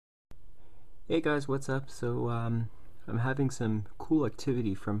Hey guys, what's up? I'm having some cool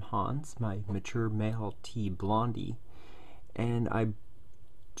activity from Hans, my mature male T blondie, and I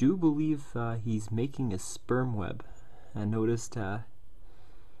do believe he's making a sperm web. I noticed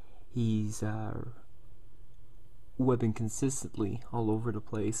he's webbing consistently all over the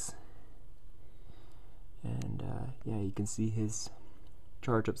place, and yeah, you can see his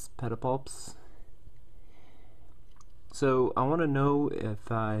charge up pedipalps. So I want to know if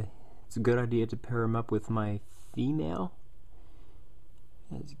it's a good idea to pair him up with my female.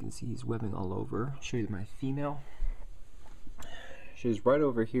 As you can see, he's webbing all over. I'll show you my female. She's right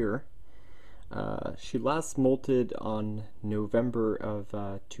over here. She last molted on November of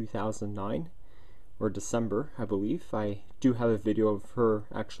 2009, or December, I believe. I do have a video of her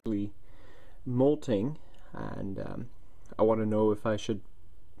actually molting, and I want to know if I should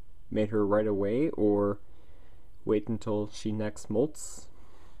mate her right away or wait until she next molts.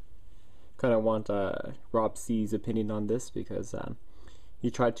 Kind of want Rob C's opinion on this because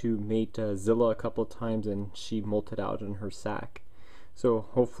he tried to mate Zilla a couple of times and she molted out in her sack. So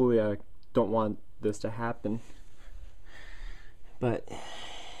hopefully I don't want this to happen. But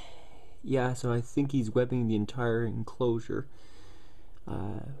yeah, so I think he's webbing the entire enclosure,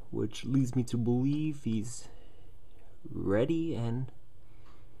 which leads me to believe he's ready and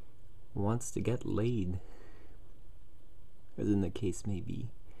wants to get laid, as in the case may be.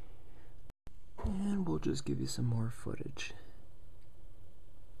 And we'll just give you some more footage.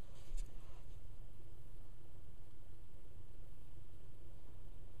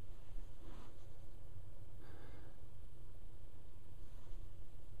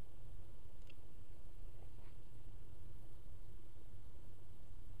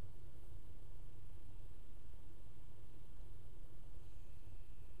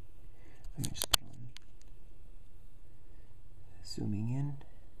 Let me just put on zooming in.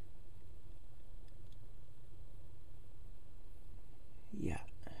 Yeah,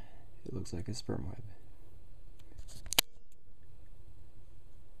 it looks like a sperm web.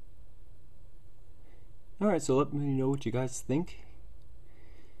 Alright, so let me know what you guys think,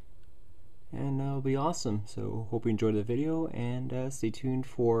 and that'll be awesome. So hope you enjoyed the video, and stay tuned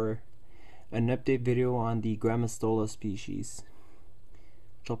for an update video on the Grammostola species,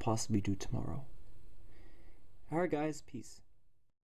 which I'll possibly do tomorrow. Alright guys, peace.